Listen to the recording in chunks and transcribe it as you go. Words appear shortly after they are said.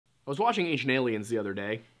I was watching Ancient Aliens the other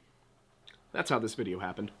day. That's how this video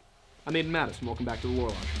happened. I'm Aiden Mattis, and welcome back to the Lore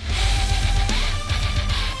Lodge.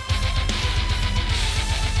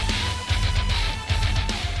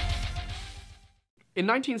 In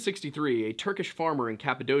 1963, a Turkish farmer in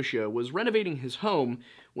Cappadocia was renovating his home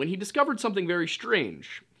when he discovered something very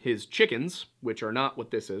strange. His chickens, which are not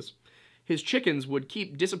what this is, his chickens would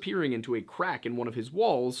keep disappearing into a crack in one of his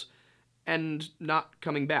walls and not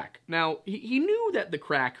coming back. Now, he knew that the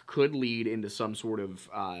crack could lead into some sort of,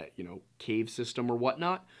 cave system or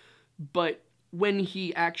whatnot, but when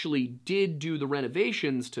he actually did do the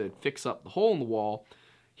renovations to fix up the hole in the wall,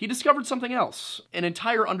 he discovered something else, an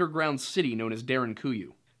entire underground city known as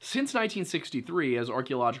Derinkuyu. Since 1963, as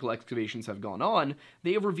archaeological excavations have gone on,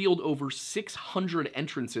 they have revealed over 600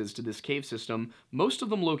 entrances to this cave system, most of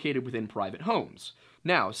them located within private homes.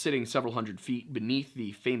 Now, sitting several hundred feet beneath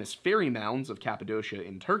the famous fairy mounds of Cappadocia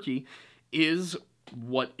in Turkey, is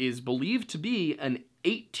what is believed to be an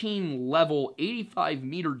 18-level,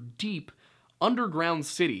 85-meter-deep underground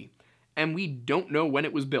city, and we don't know when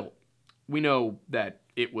it was built. We know that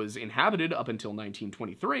it was inhabited up until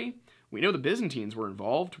 1923. We know the Byzantines were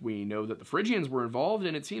involved. We know that the Phrygians were involved,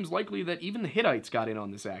 and it seems likely that even the Hittites got in on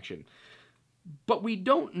this action. But we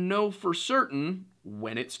don't know for certain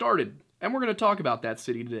when it started, and we're going to talk about that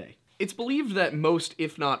city today. It's believed that most,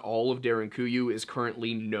 if not all, of Derinkuyu is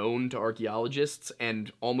currently known to archaeologists,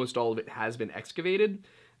 and almost all of it has been excavated,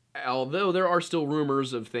 although there are still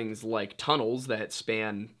rumors of things like tunnels that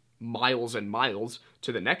span miles and miles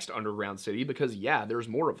to the next underground city, because yeah, there's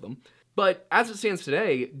more of them. But as it stands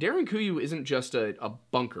today, Derinkuyu isn't just a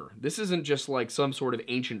bunker. This isn't just like some sort of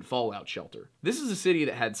ancient fallout shelter. This is a city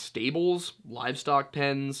that had stables, livestock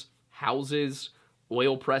pens, houses,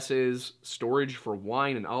 oil presses, storage for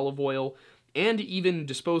wine and olive oil, and even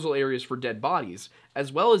disposal areas for dead bodies,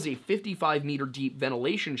 as well as a 55-meter deep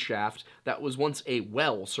ventilation shaft that was once a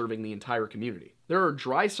well serving the entire community. There are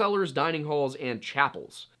dry cellars, dining halls, and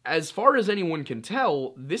chapels. As far as anyone can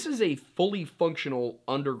tell, this is a fully functional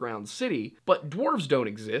underground city, but dwarves don't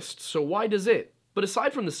exist, so why does it? But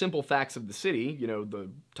aside from the simple facts of the city, the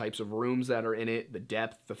types of rooms that are in it, the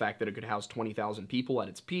depth, the fact that it could house 20,000 people at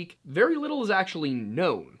its peak, very little is actually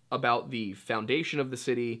known about the foundation of the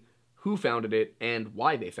city, who founded it, and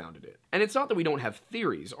why they founded it. And it's not that we don't have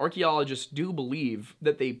theories. Archaeologists do believe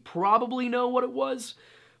that they probably know what it was,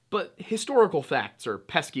 but historical facts are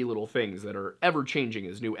pesky little things that are ever-changing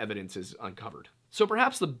as new evidence is uncovered. So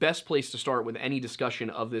perhaps the best place to start with any discussion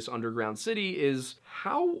of this underground city is,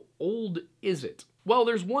 how old is it? Well,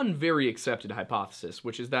 there's one very accepted hypothesis,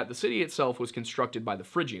 which is that the city itself was constructed by the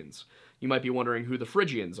Phrygians. You might be wondering who the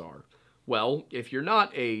Phrygians are. Well, if you're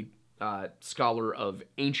not a scholar of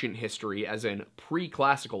ancient history, as in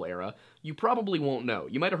pre-classical era, you probably won't know.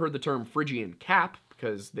 You might have heard the term Phrygian cap,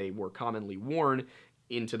 because they were commonly worn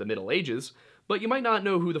into the Middle Ages, but you might not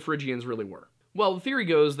know who the Phrygians really were. Well, the theory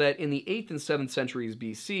goes that in the 8th and 7th centuries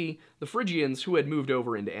BC, the Phrygians, who had moved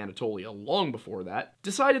over into Anatolia long before that,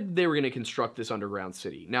 decided they were going to construct this underground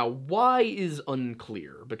city. Now, why is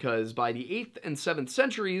unclear, because by the 8th and 7th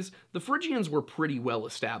centuries, the Phrygians were pretty well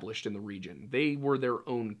established in the region. They were their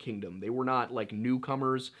own kingdom. They were not like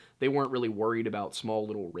newcomers. They weren't really worried about small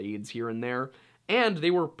little raids here and there, and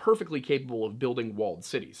they were perfectly capable of building walled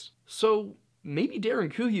cities. So maybe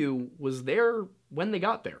Derinkuyu was there when they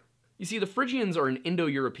got there. You see, the Phrygians are an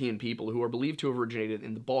Indo-European people who are believed to have originated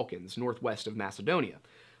in the Balkans, northwest of Macedonia.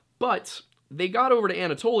 But they got over to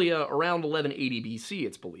Anatolia around 1180 BC,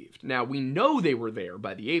 it's believed. Now, we know they were there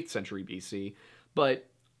by the 8th century BC, but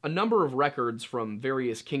a number of records from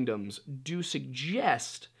various kingdoms do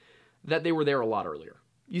suggest that they were there a lot earlier.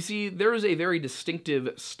 You see, there is a very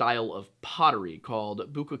distinctive style of pottery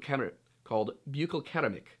called buccal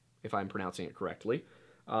ceramic, if I'm pronouncing it correctly.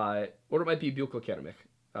 Or it might be buccal ceramic.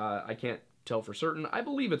 I can't tell for certain. I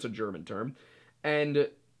believe it's a German term. And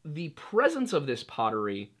the presence of this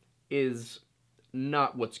pottery is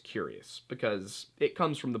not what's curious, because it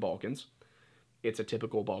comes from the Balkans. It's a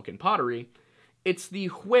typical Balkan pottery. It's the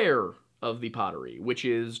where of the pottery, which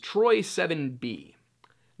is Troy 7b.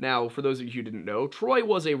 Now, for those of you who didn't know, Troy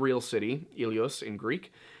was a real city, Ilios in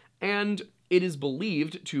Greek, and it is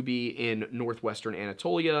believed to be in northwestern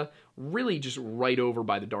Anatolia, really just right over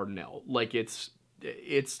by the Dardanelles. Like, it's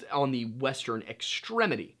on the western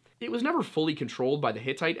extremity. It was never fully controlled by the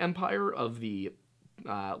Hittite Empire of the,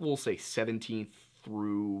 we'll say 17th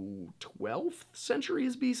through 12th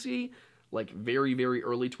centuries BC, like very, very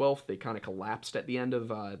early 12th. They kind of collapsed at the end of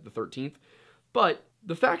the 13th. But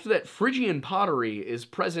the fact that Phrygian pottery is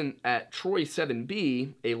present at Troy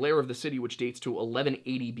 7b, a layer of the city which dates to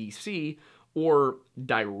 1180 BC, or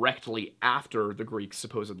directly after the Greeks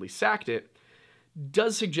supposedly sacked it,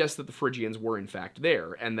 does suggest that the Phrygians were in fact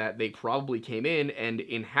there, and that they probably came in and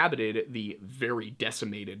inhabited the very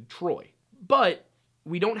decimated Troy. But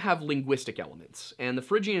we don't have linguistic elements, and the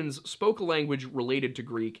Phrygians spoke a language related to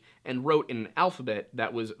Greek and wrote in an alphabet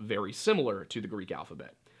that was very similar to the Greek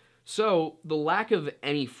alphabet. So the lack of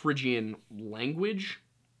any Phrygian language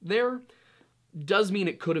there does mean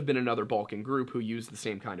it could have been another Balkan group who used the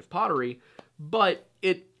same kind of pottery, but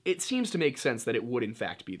it seems to make sense that it would in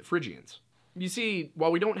fact be the Phrygians. You see,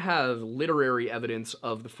 while we don't have literary evidence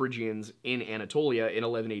of the Phrygians in Anatolia in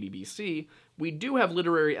 1180 BC, we do have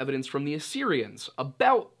literary evidence from the Assyrians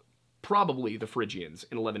about probably the Phrygians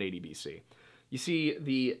in 1180 BC. You see,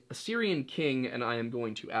 the Assyrian king, and I am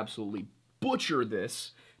going to absolutely butcher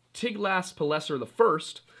this, Tiglath-Pileser I,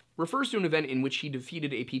 refers to an event in which he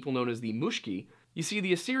defeated a people known as the Mushki. You see,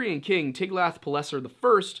 the Assyrian king Tiglath-Pileser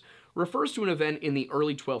I refers to an event in the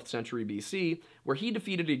early 12th century BC where he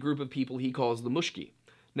defeated a group of people he calls the Mushki.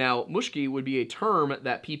 Now, Mushki would be a term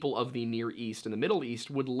that people of the Near East and the Middle East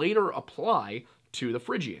would later apply to the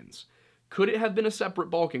Phrygians. Could it have been a separate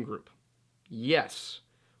Balkan group? Yes.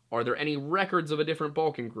 Are there any records of a different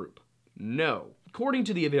Balkan group? No. According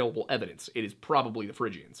to the available evidence, it is probably the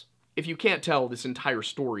Phrygians. If you can't tell, this entire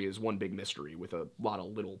story is one big mystery with a lot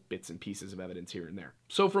of little bits and pieces of evidence here and there.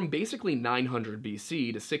 So from basically 900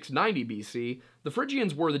 BC to 690 BC, the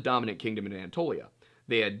Phrygians were the dominant kingdom in Anatolia.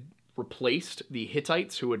 They had replaced the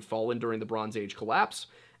Hittites who had fallen during the Bronze Age collapse,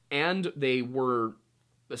 and they were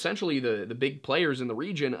essentially the big players in the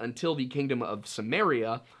region until the kingdom of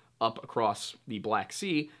Samaria, up across the Black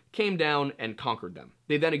Sea, came down and conquered them.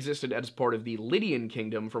 They then existed as part of the Lydian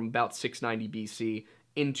kingdom from about 690 BC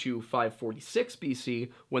into 546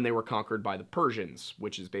 BC when they were conquered by the Persians,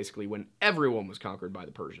 which is basically when everyone was conquered by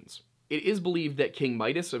the Persians. It is believed that King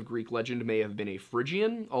Midas of Greek legend may have been a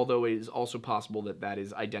Phrygian, although it is also possible that that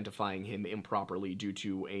is identifying him improperly due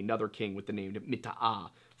to another king with the name Mita'a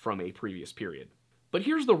from a previous period. But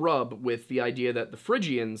here's the rub with the idea that the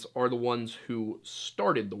Phrygians are the ones who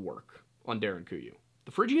started the work on Derinkuyu.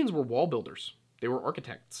 The Phrygians were wall builders. They were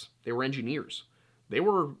architects. They were engineers. They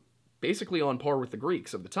were basically on par with the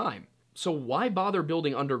Greeks of the time. So why bother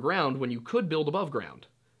building underground when you could build above ground?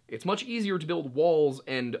 It's much easier to build walls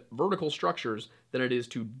and vertical structures than it is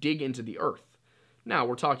to dig into the earth. Now,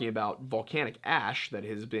 we're talking about volcanic ash that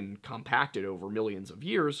has been compacted over millions of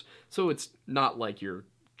years, so it's not like you're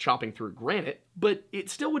chopping through granite, but it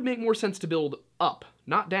still would make more sense to build up,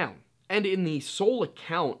 not down. And in the sole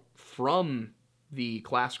account from the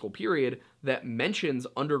classical period that mentions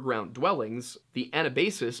underground dwellings, the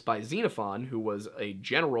Anabasis by Xenophon, who was a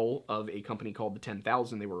general of a company called the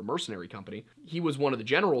 10,000, they were a mercenary company. He was one of the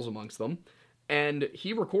generals amongst them, and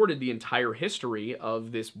he recorded the entire history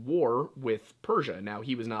of this war with Persia. Now,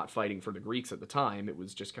 he was not fighting for the Greeks at the time, it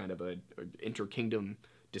was just kind of an inter-kingdom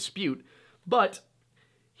dispute, but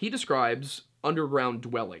he describes underground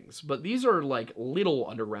dwellings, but these are like little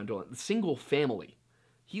underground dwellings, single family.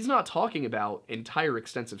 He's not talking about entire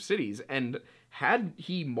extensive cities, and had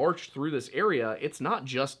he marched through this area, it's not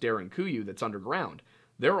just Derinkuyu that's underground.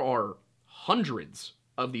 There are hundreds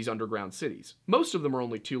of these underground cities. Most of them are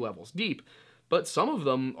only 2 levels deep, but some of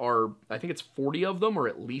them are, I think it's 40 of them, are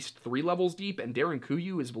at least 3 levels deep, and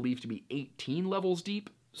Derinkuyu is believed to be 18 levels deep.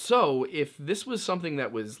 So, if this was something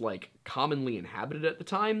that was, like, commonly inhabited at the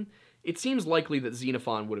time, it seems likely that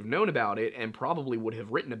Xenophon would have known about it and probably would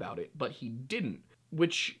have written about it, but he didn't.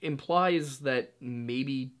 Which implies that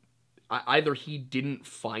maybe either he didn't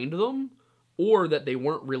find them, or that they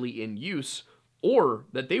weren't really in use, or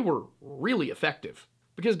that they were really effective.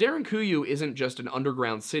 Because Derinkuyu isn't just an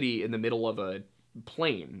underground city in the middle of a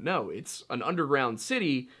plain. No, it's an underground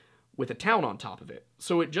city with a town on top of it.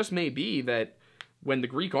 So it just may be that when the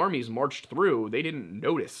Greek armies marched through, they didn't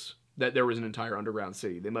notice that there was an entire underground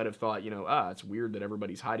city. They might have thought, it's weird that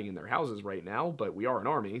everybody's hiding in their houses right now, but we are an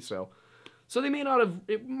army, so they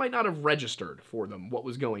it might not have registered for them what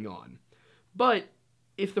was going on. But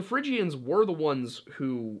if the Phrygians were the ones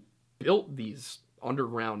who built these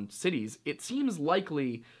underground cities, it seems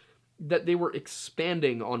likely that they were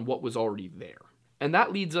expanding on what was already there. And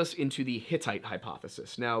that leads us into the Hittite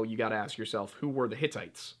hypothesis. Now, you gotta ask yourself, who were the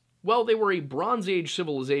Hittites? Well, they were a Bronze Age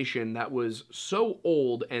civilization that was so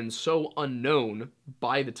old and so unknown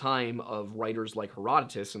by the time of writers like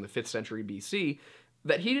Herodotus in the 5th century BC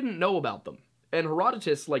that he didn't know about them. And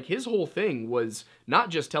Herodotus, his whole thing was not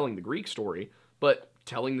just telling the Greek story, but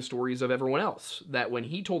telling the stories of everyone else. That when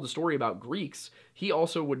he told the story about Greeks, he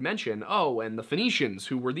also would mention, and the Phoenicians,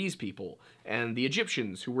 who were these people, and the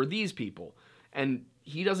Egyptians, who were these people. And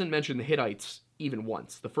he doesn't mention the Hittites even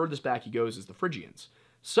once. The furthest back he goes is the Phrygians.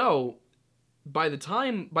 So, by the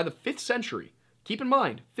 5th century, keep in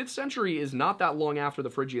mind, 5th century is not that long after the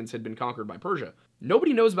Phrygians had been conquered by Persia.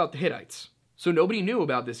 Nobody knows about the Hittites. So nobody knew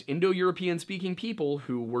about this Indo-European speaking people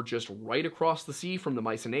who were just right across the sea from the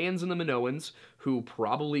Mycenaeans and the Minoans, who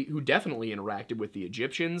definitely interacted with the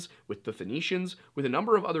Egyptians, with the Phoenicians, with a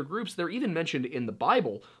number of other groups. They're even mentioned in the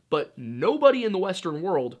Bible, but nobody in the Western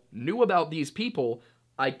world knew about these people,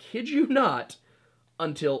 I kid you not,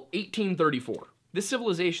 until 1834. This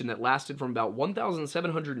civilization that lasted from about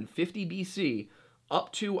 1750 BC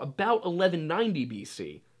up to about 1190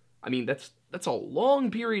 BC, I mean, that's a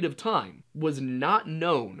long period of time, was not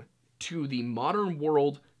known to the modern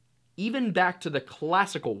world, even back to the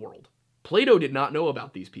classical world. Plato did not know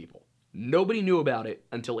about these people. Nobody knew about it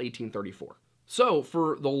until 1834. So,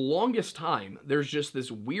 for the longest time, there's just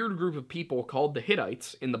this weird group of people called the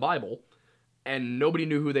Hittites in the Bible, and nobody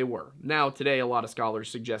knew who they were. Now, today, a lot of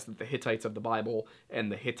scholars suggest that the Hittites of the Bible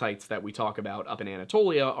and the Hittites that we talk about up in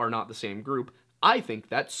Anatolia are not the same group. I think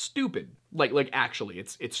that's stupid. Actually,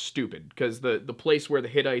 it's stupid, because the place where the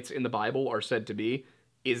Hittites in the Bible are said to be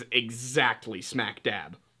is exactly smack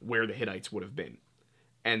dab where the Hittites would have been.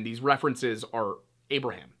 And these references are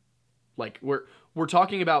Abraham. We're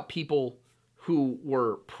talking about people who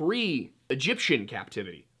were pre-Egyptian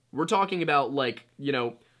captivity. We're talking about,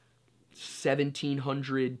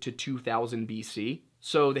 1700 to 2000 BC.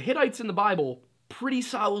 So the Hittites in the Bible, pretty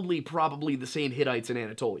solidly probably the same Hittites in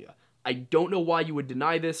Anatolia. I don't know why you would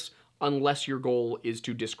deny this unless your goal is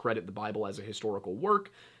to discredit the Bible as a historical work,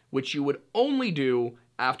 which you would only do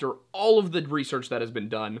after all of the research that has been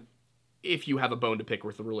done if you have a bone to pick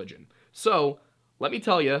with the religion. So, let me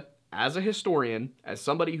tell you, as a historian, as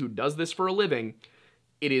somebody who does this for a living,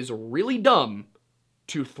 it is really dumb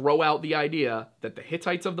to throw out the idea that the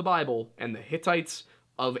Hittites of the Bible and the Hittites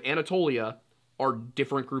of Anatolia are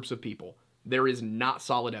different groups of people. There is not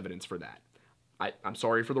solid evidence for that. I'm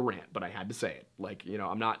sorry for the rant, but I had to say it.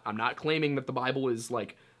 I'm not claiming that the Bible is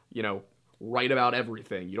right about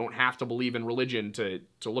everything. You don't have to believe in religion to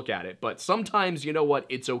look at it. But sometimes, you know what?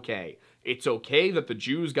 It's okay. It's okay that the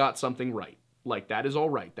Jews got something right. That is all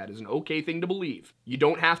right. That is an okay thing to believe. You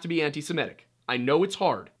don't have to be anti-Semitic. I know it's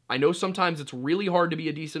hard. I know sometimes it's really hard to be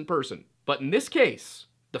a decent person. But in this case,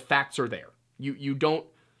 the facts are there. If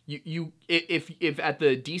at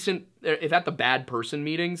the bad person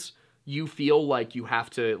meetings, you feel like you have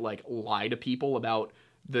to lie to people about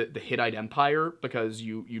the Hittite Empire because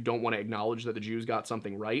you don't want to acknowledge that the Jews got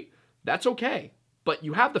something right, that's okay. But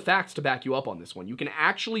you have the facts to back you up on this one. You can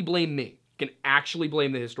actually blame me. You can actually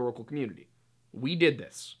blame the historical community. We did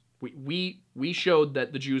this. We showed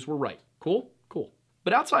that the Jews were right. Cool? Cool.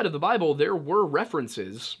 But outside of the Bible, there were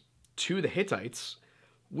references to the Hittites.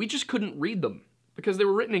 We just couldn't read them because they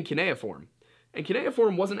were written in cuneiform. And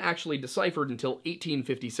cuneiform wasn't actually deciphered until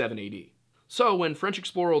 1857 AD. So when French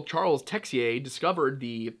explorer Charles Texier discovered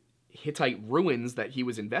the Hittite ruins that he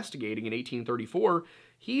was investigating in 1834,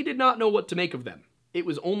 he did not know what to make of them. It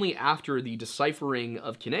was only after the deciphering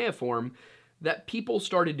of cuneiform that people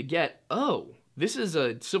started to get, oh, this is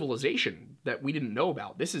a civilization that we didn't know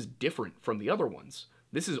about. This is different from the other ones.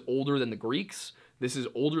 This is older than the Greeks. This is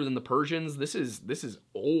older than the Persians. This is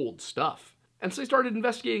old stuff. And so they started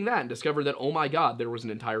investigating that and discovered that, oh my god, there was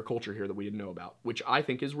an entire culture here that we didn't know about, which I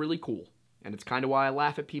think is really cool. And it's kind of why I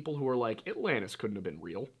laugh at people who are like, Atlantis couldn't have been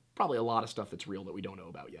real. Probably a lot of stuff that's real that we don't know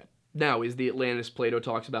about yet. Now, is the Atlantis Plato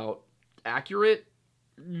talks about accurate?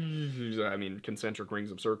 I mean, concentric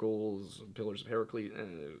rings of circles, pillars of Heracles,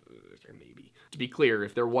 maybe. To be clear,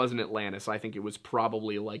 if there was an Atlantis, I think it was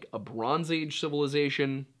probably like a Bronze Age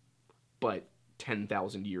civilization, but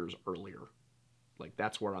 10,000 years earlier.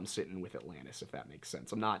 That's where I'm sitting with Atlantis, if that makes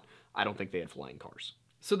sense. I don't think they had flying cars.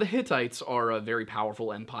 So the Hittites are a very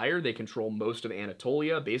powerful empire. They control most of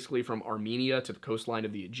Anatolia, basically from Armenia to the coastline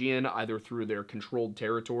of the Aegean, either through their controlled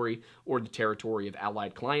territory or the territory of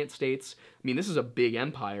allied client states. I mean, this is a big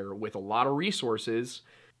empire with a lot of resources,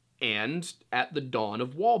 and at the dawn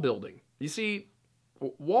of wall building. You see,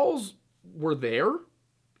 walls were there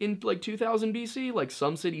in 2000 BC.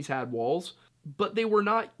 Some cities had walls, but they were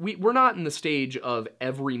not, we're not in the stage of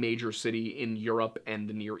every major city in Europe and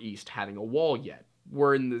the Near East having a wall yet.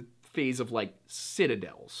 We're in the phase of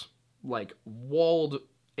citadels, walled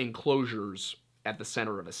enclosures at the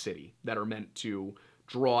center of a city that are meant to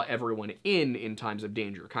draw everyone in times of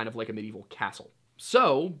danger, kind of like a medieval castle.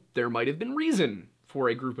 So there might have been reason for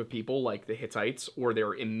a group of people like the Hittites or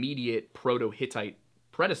their immediate proto-Hittite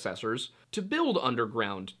predecessors to build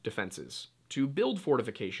underground defenses, to build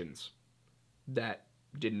fortifications that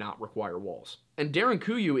did not require walls. And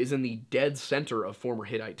Derinkuyu is in the dead center of former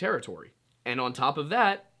Hittite territory. And on top of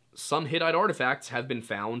that, some Hittite artifacts have been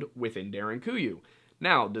found within Derinkuyu.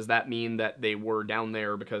 Now, does that mean that they were down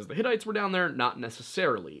there because the Hittites were down there? Not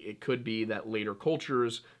necessarily. It could be that later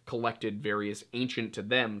cultures collected various ancient to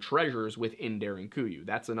them treasures within Derinkuyu.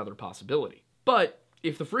 That's another possibility. But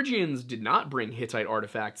if the Phrygians did not bring Hittite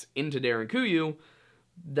artifacts into Derinkuyu,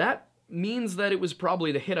 that means that it was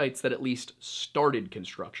probably the Hittites that at least started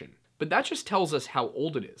construction. But that just tells us how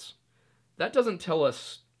old it is. That doesn't tell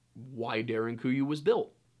us why Derinkuyu was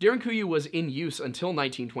built. Derinkuyu was in use until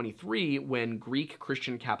 1923, when Greek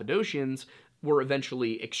Christian Cappadocians were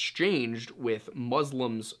eventually exchanged with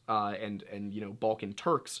Muslims and Balkan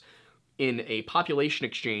Turks in a population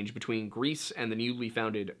exchange between Greece and the newly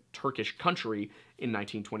founded Turkish country in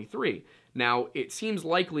 1923. Now, it seems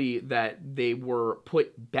likely that they were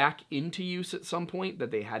put back into use at some point, that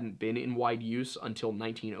they hadn't been in wide use until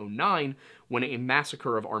 1909, when a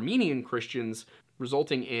massacre of Armenian Christians,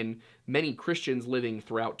 resulting in many Christians living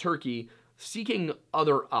throughout Turkey seeking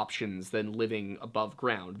other options than living above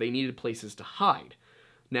ground. They needed places to hide.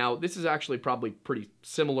 Now, this is actually probably pretty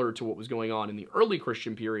similar to what was going on in the early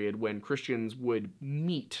Christian period, when Christians would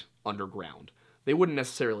meet underground. They wouldn't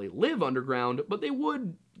necessarily live underground, but they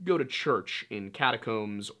would go to church in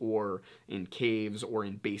catacombs or in caves or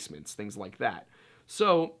in basements, things like that.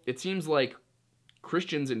 So it seems like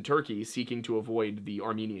Christians in Turkey, seeking to avoid the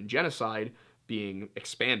Armenian genocide being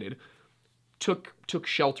expanded, took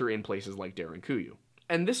shelter in places like Derinkuyu.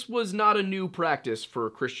 And this was not a new practice for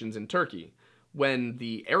Christians in Turkey. When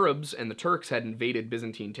the Arabs and the Turks had invaded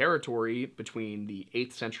Byzantine territory between the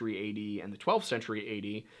 8th century AD and the 12th century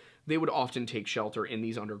AD, they would often take shelter in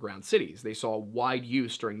these underground cities. They saw wide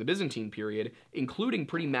use during the Byzantine period, including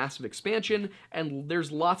pretty massive expansion, and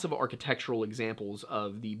there's lots of architectural examples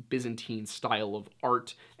of the Byzantine style of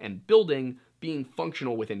art and building being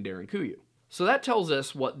functional within Derinkuyu. So that tells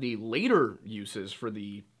us what the later uses for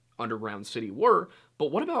the underground city were,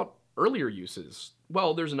 but what about earlier uses?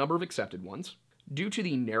 Well, there's a number of accepted ones. Due to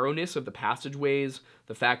the narrowness of the passageways,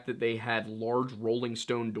 the fact that they had large rolling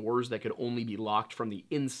stone doors that could only be locked from the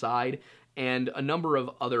inside, and a number of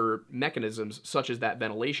other mechanisms, such as that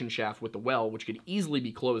ventilation shaft with the well, which could easily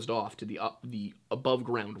be closed off to the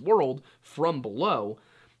above-ground world from below,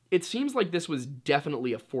 it seems like this was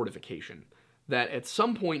definitely a fortification. That at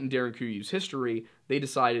some point in Derinkuyu's history, they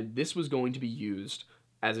decided this was going to be used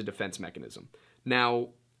as a defense mechanism. Now,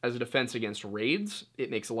 as a defense against raids,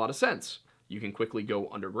 it makes a lot of sense. You can quickly go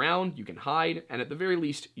underground, you can hide, and at the very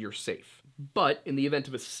least, you're safe. But in the event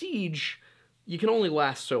of a siege, you can only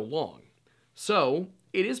last so long. So,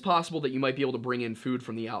 it is possible that you might be able to bring in food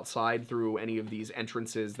from the outside through any of these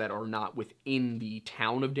entrances that are not within the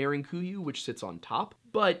town of Derinkuyu, which sits on top.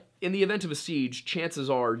 But in the event of a siege, chances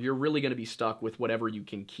are you're really going to be stuck with whatever you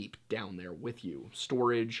can keep down there with you.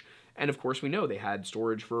 Storage, and of course we know they had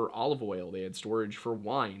storage for olive oil, they had storage for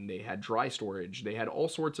wine, they had dry storage, they had all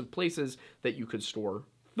sorts of places that you could store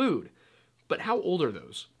food. But how old are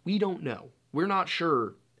those? We don't know. We're not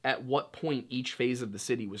sure at what point each phase of the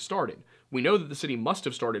city was started. We know that the city must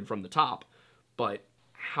have started from the top, but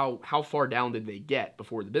how far down did they get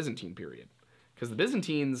before the Byzantine period? Because the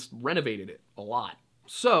Byzantines renovated it a lot.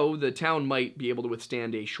 So the town might be able to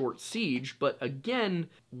withstand a short siege, but again,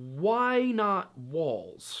 why not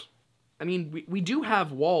walls? I mean, we do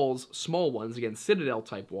have walls, small ones, again,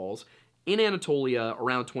 citadel-type walls, in Anatolia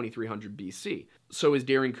around 2300 BC. So is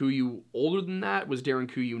Derinkuyu older than that? Was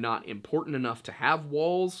Derinkuyu not important enough to have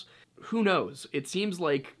walls? Who knows? It seems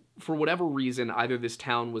like, for whatever reason, either this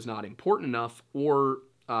town was not important enough or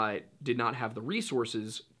did not have the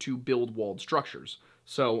resources to build walled structures.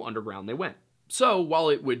 So underground they went. So while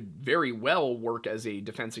it would very well work as a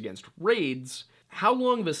defense against raids, how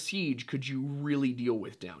long of a siege could you really deal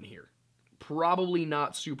with down here? Probably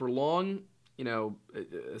not super long. You know,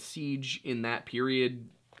 a siege in that period,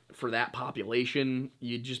 for that population,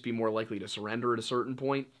 you'd just be more likely to surrender at a certain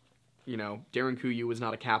point. You know, Derinkuyu was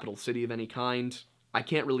not a capital city of any kind. I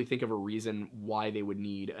can't really think of a reason why they would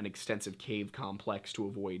need an extensive cave complex to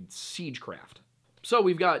avoid siegecraft. So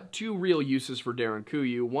we've got two real uses for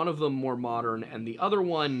Derinkuyu, one of them more modern, and the other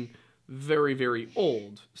one very, very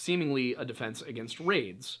old, seemingly a defense against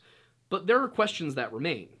raids. But there are questions that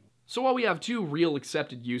remain. So while we have two real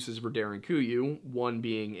accepted uses for Derinkuyu, one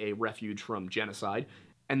being a refuge from genocide,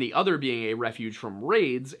 and the other being a refuge from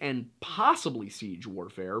raids and possibly siege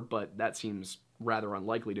warfare, but that seems rather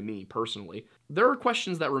unlikely to me personally, there are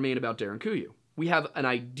questions that remain about Derinkuyu. We have an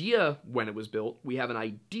idea when it was built, we have an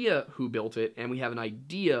idea who built it, and we have an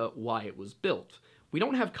idea why it was built. We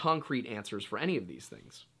don't have concrete answers for any of these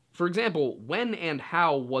things. For example, when and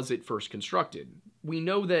how was it first constructed? We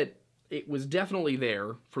know that it was definitely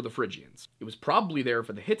there for the Phrygians. It was probably there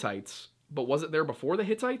for the Hittites, but was it there before the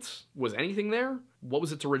Hittites? Was anything there? What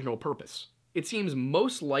was its original purpose? It seems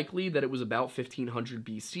most likely that it was about 1500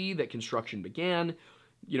 BC that construction began.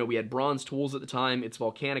 You know, we had bronze tools at the time, it's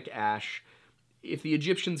volcanic ash. If the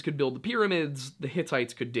Egyptians could build the pyramids, the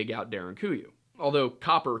Hittites could dig out Derinkuyu. Although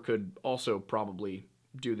copper could also probably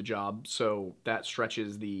do the job, so that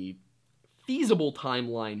stretches the feasible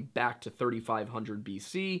timeline back to 3500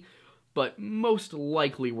 BC, but most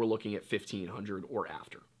likely we're looking at 1500 or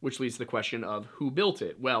after. Which leads to the question of who built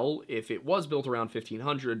it. Well, if it was built around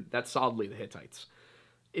 1500, that's solidly the Hittites.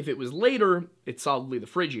 If it was later, it's solidly the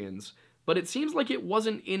Phrygians, but it seems like it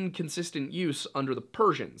wasn't in consistent use under the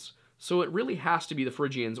Persians, so it really has to be the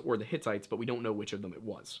Phrygians or the Hittites, but we don't know which of them it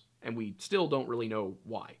was, and we still don't really know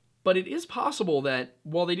why. But it is possible that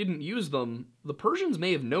while they didn't use them, the Persians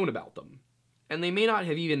may have known about them, and they may not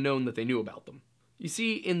have even known that they knew about them. You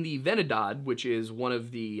see, in the Venedad, which is one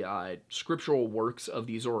of the scriptural works of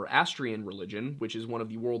the Zoroastrian religion, which is one of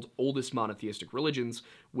the world's oldest monotheistic religions,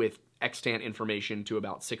 with extant information to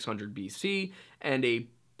about 600 BC, and a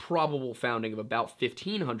probable founding of about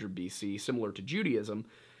 1500 BC, similar to Judaism,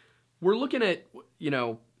 we're looking at,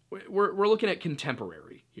 we're looking at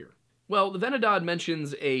contemporary here. Well, the Venedad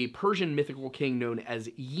mentions a Persian mythical king known as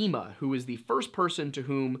Yima, who is the first person to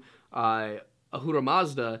whom Ahura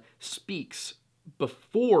Mazda speaks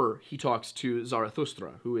before he talks to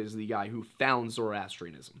Zarathustra, who is the guy who found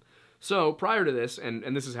Zoroastrianism. So prior to this,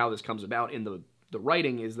 and this is how this comes about in the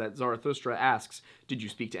writing, is that Zarathustra asks, did you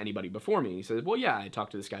speak to anybody before me? And he says, well, yeah, I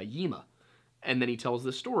talked to this guy Yima. And then he tells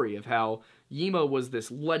the story of how Yima was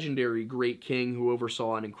this legendary great king who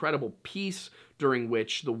oversaw an incredible peace during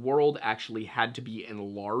which the world actually had to be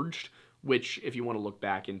enlarged, which, if you want to look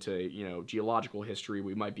back into, geological history,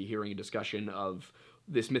 we might be hearing a discussion of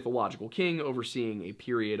this mythological king overseeing a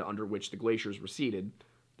period under which the glaciers receded.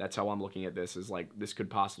 That's how I'm looking at this, is like, this could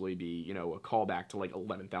possibly be, a callback to like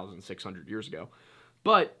 11,600 years ago.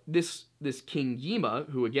 But this King Yima,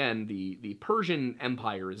 who again, the Persian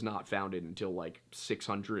Empire is not founded until like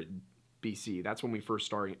 600 BC. That's when we first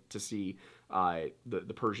start to see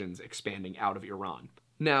the Persians expanding out of Iran.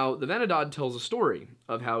 Now, the Venedad tells a story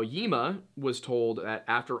of how Yima was told that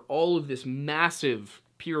after all of this massive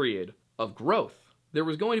period of growth, there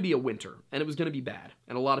was going to be a winter, and it was going to be bad,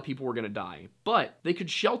 and a lot of people were going to die. But they could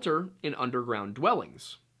shelter in underground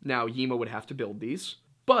dwellings. Now, Yima would have to build these,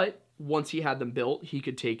 but once he had them built, he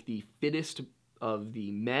could take the fittest of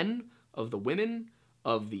the men, of the women,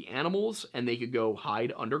 of the animals, and they could go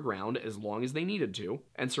hide underground as long as they needed to,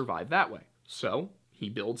 and survive that way. So, he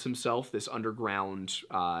builds himself this underground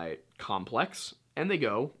complex, and they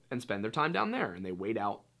go and spend their time down there, and they wait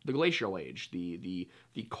out the glacial age, the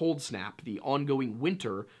cold snap, the ongoing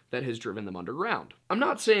winter that has driven them underground. I'm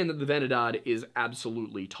not saying that the Venedad is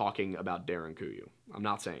absolutely talking about Derinkuyu. I'm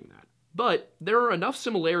not saying that. But there are enough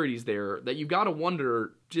similarities there that you've got to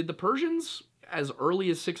wonder, did the Persians, as early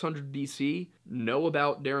as 600 BC, know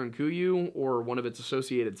about Derinkuyu or one of its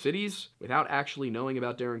associated cities without actually knowing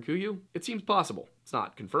about Derinkuyu? It seems possible. It's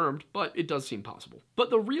not confirmed, but it does seem possible. But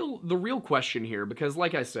the real question here, because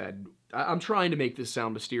like I said, I'm trying to make this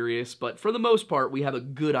sound mysterious, but for the most part, we have a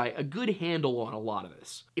good handle on a lot of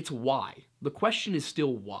this. It's why. The question is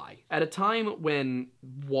still why. At a time when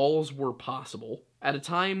walls were possible, at a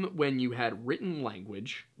time when you had written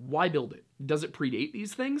language, why build it? Does it predate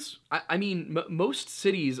these things? I mean, most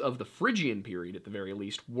cities of the Phrygian period, at the very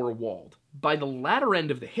least, were walled. By the latter end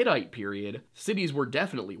of the Hittite period, cities were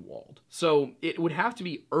definitely walled. So it would have to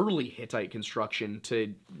be early Hittite construction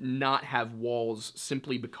to not have walls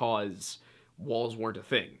simply because walls weren't a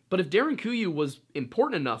thing. But if Derinkuyu was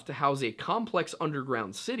important enough to house a complex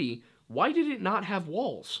underground city, why did it not have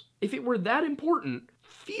walls? If it were that important,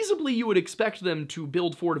 feasibly you would expect them to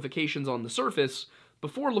build fortifications on the surface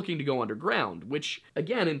before looking to go underground, which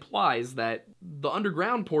again implies that the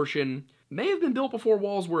underground portion may have been built before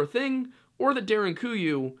walls were a thing, or that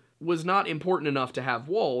Derinkuyu was not important enough to have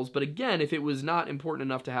walls. But again, if it was not important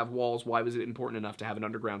enough to have walls, why was it important enough to have an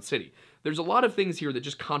underground city? There's a lot of things here that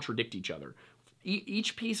just contradict each other.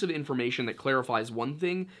 Each piece of information that clarifies one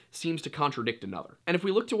thing seems to contradict another. And if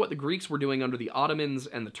we look to what the Greeks were doing under the Ottomans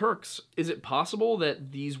and the Turks, is it possible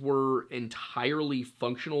that these were entirely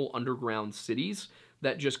functional underground cities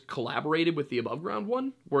that just collaborated with the above ground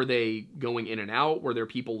one? Were they going in and out? Were there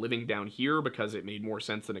people living down here because it made more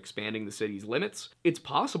sense than expanding the city's limits? It's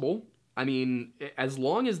possible. I mean, as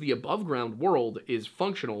long as the above ground world is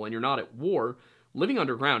functional and you're not at war, living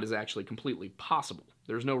underground is actually completely possible.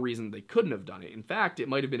 There's no reason they couldn't have done it. In fact, it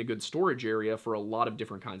might have been a good storage area for a lot of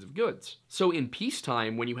different kinds of goods. So in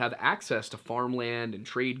peacetime, when you have access to farmland and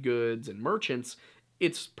trade goods and merchants,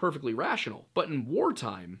 it's perfectly rational. But in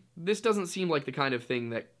wartime, this doesn't seem like the kind of thing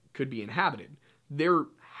that could be inhabited. There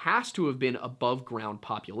has to have been above ground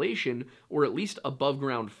population, or at least above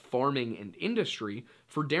ground farming and industry,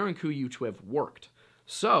 for Derinkuyu to have worked.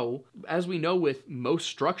 So, as we know with most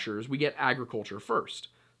structures, we get agriculture first.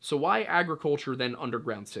 So why agriculture, then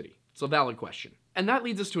underground city? It's a valid question. And that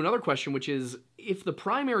leads us to another question, which is, if the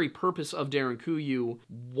primary purpose of Derinkuyu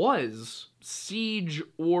was siege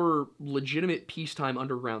or legitimate peacetime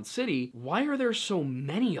underground city, why are there so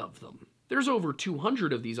many of them? There's over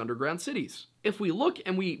 200 of these underground cities. If we look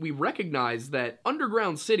and we recognize that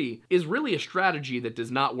underground city is really a strategy that does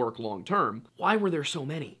not work long term, why were there so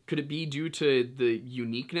many? Could it be due to the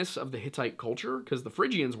uniqueness of the Hittite culture? Because the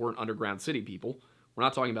Phrygians weren't underground city people. We're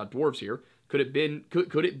not talking about dwarves here. Could it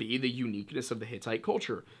be the uniqueness of the Hittite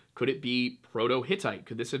culture? Could it be Proto-Hittite?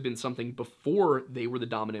 Could this have been something before they were the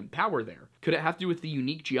dominant power there? Could it have to do with the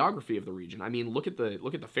unique geography of the region? I mean, look at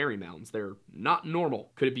the fairy mounds. They're not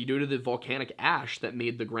normal. Could it be due to the volcanic ash that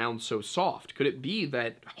made the ground so soft? Could it be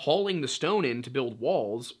that hauling the stone in to build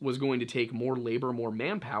walls was going to take more labor, more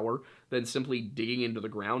manpower than simply digging into the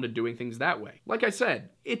ground and doing things that way? Like I said,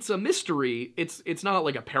 it's a mystery. It's not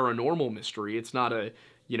like a paranormal mystery. It's not a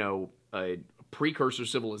precursor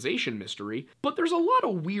civilization mystery, but there's a lot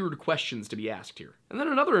of weird questions to be asked here. And then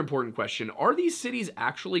another important question, are these cities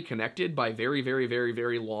actually connected by very, very, very,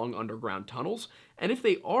 very long underground tunnels? And if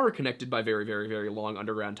they are connected by very, very, very long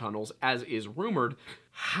underground tunnels, as is rumored,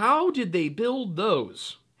 how did they build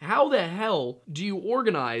those? How the hell do you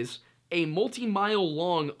organize a multi-mile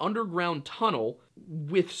long underground tunnel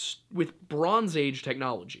with Bronze Age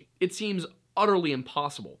technology? It seems utterly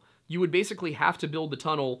impossible. You would basically have to build the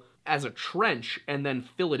tunnel as a trench and then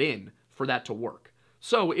fill it in for that to work.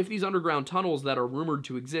 So if these underground tunnels that are rumored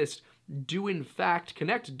to exist do in fact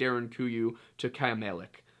connect Derinkuyu to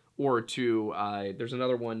Kayamelik, or to, there's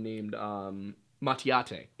another one named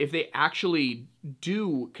Matiate. If they actually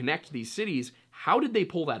do connect these cities, how did they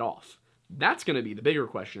pull that off? That's going to be the bigger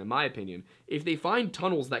question, in my opinion. If they find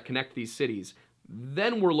tunnels that connect these cities,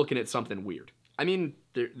 then we're looking at something weird. I mean,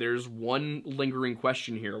 there's one lingering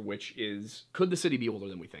question here, which is, could the city be older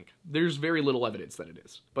than we think? There's very little evidence that it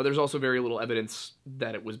is. But there's also very little evidence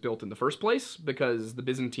that it was built in the first place, because the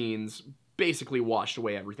Byzantines basically washed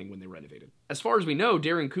away everything when they renovated. As far as we know,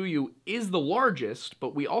 Derinkuyu is the largest,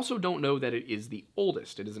 but we also don't know that it is the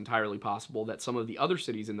oldest. It is entirely possible that some of the other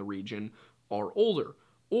cities in the region are older.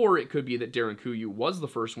 Or it could be that Derinkuyu was the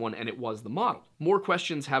first one and it was the model. More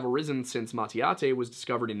questions have arisen since Matiate was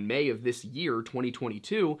discovered in May of this year,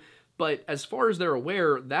 2022, but as far as they're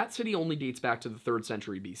aware, that city only dates back to the 3rd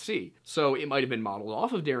century BC. So it might have been modeled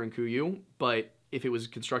off of Derinkuyu, but if it was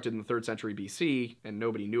constructed in the 3rd century BC and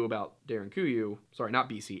nobody knew about Derinkuyu, sorry, not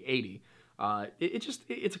BC, 80,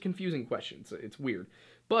 it's a confusing question. It's weird.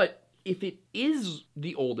 But if it is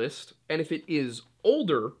the oldest, and if it is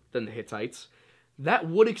older than the Hittites, that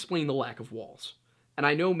would explain the lack of walls. And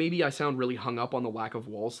I know maybe I sound really hung up on the lack of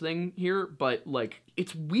walls thing here, but, like,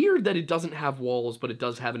 it's weird that it doesn't have walls, but it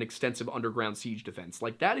does have an extensive underground siege defense.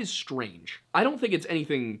 Like, that is strange. I don't think it's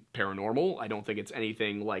anything paranormal. I don't think it's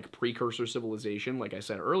anything like precursor civilization, like I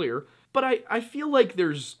said earlier, but I feel like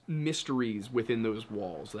there's mysteries within those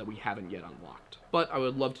walls that we haven't yet unlocked. But I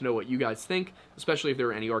would love to know what you guys think, especially if there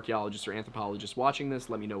are any archaeologists or anthropologists watching this.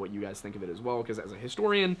 Let me know what you guys think of it as well, because as a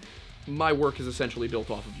historian, my work is essentially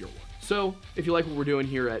built off of your work. So, if you like what we're doing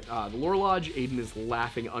here at the Lore Lodge, Aiden is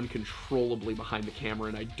laughing uncontrollably behind the camera,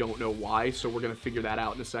 and I don't know why, so we're going to figure that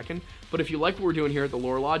out in a second. But if you like what we're doing here at the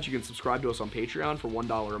Lore Lodge, you can subscribe to us on Patreon for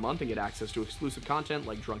 $1 a month and get access to exclusive content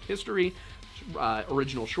like Drunk History,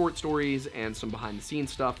 original short stories, and some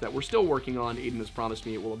behind-the-scenes stuff that we're still working on. Aiden has promised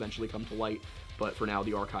me it will eventually come to light, but for now,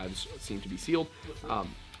 the archives seem to be sealed.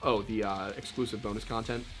 The exclusive bonus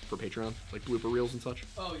content for Patreon, like blooper reels and such.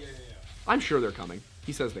 Oh, yeah. I'm sure they're coming.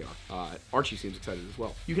 He says they are. Archie seems excited as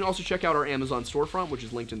well. You can also check out our Amazon storefront, which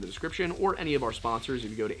is linked in the description, or any of our sponsors if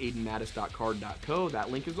you go to aidenmattis.card.co.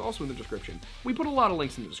 That link is also in the description. We put a lot of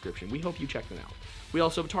links in the description. We hope you check them out. We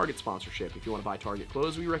also have a Target sponsorship. If you want to buy Target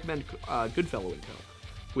clothes, we recommend Goodfellow & Co.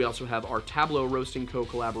 We also have our Tableau Roasting Co.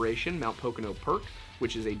 collaboration, Mount Pocono Perk,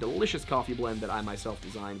 which is a delicious coffee blend that I myself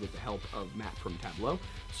designed with the help of Matt from Tableau.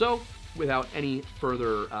 So, without any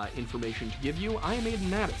further information to give you, I am Aiden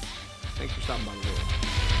Mattis. Thanks for stopping by the world.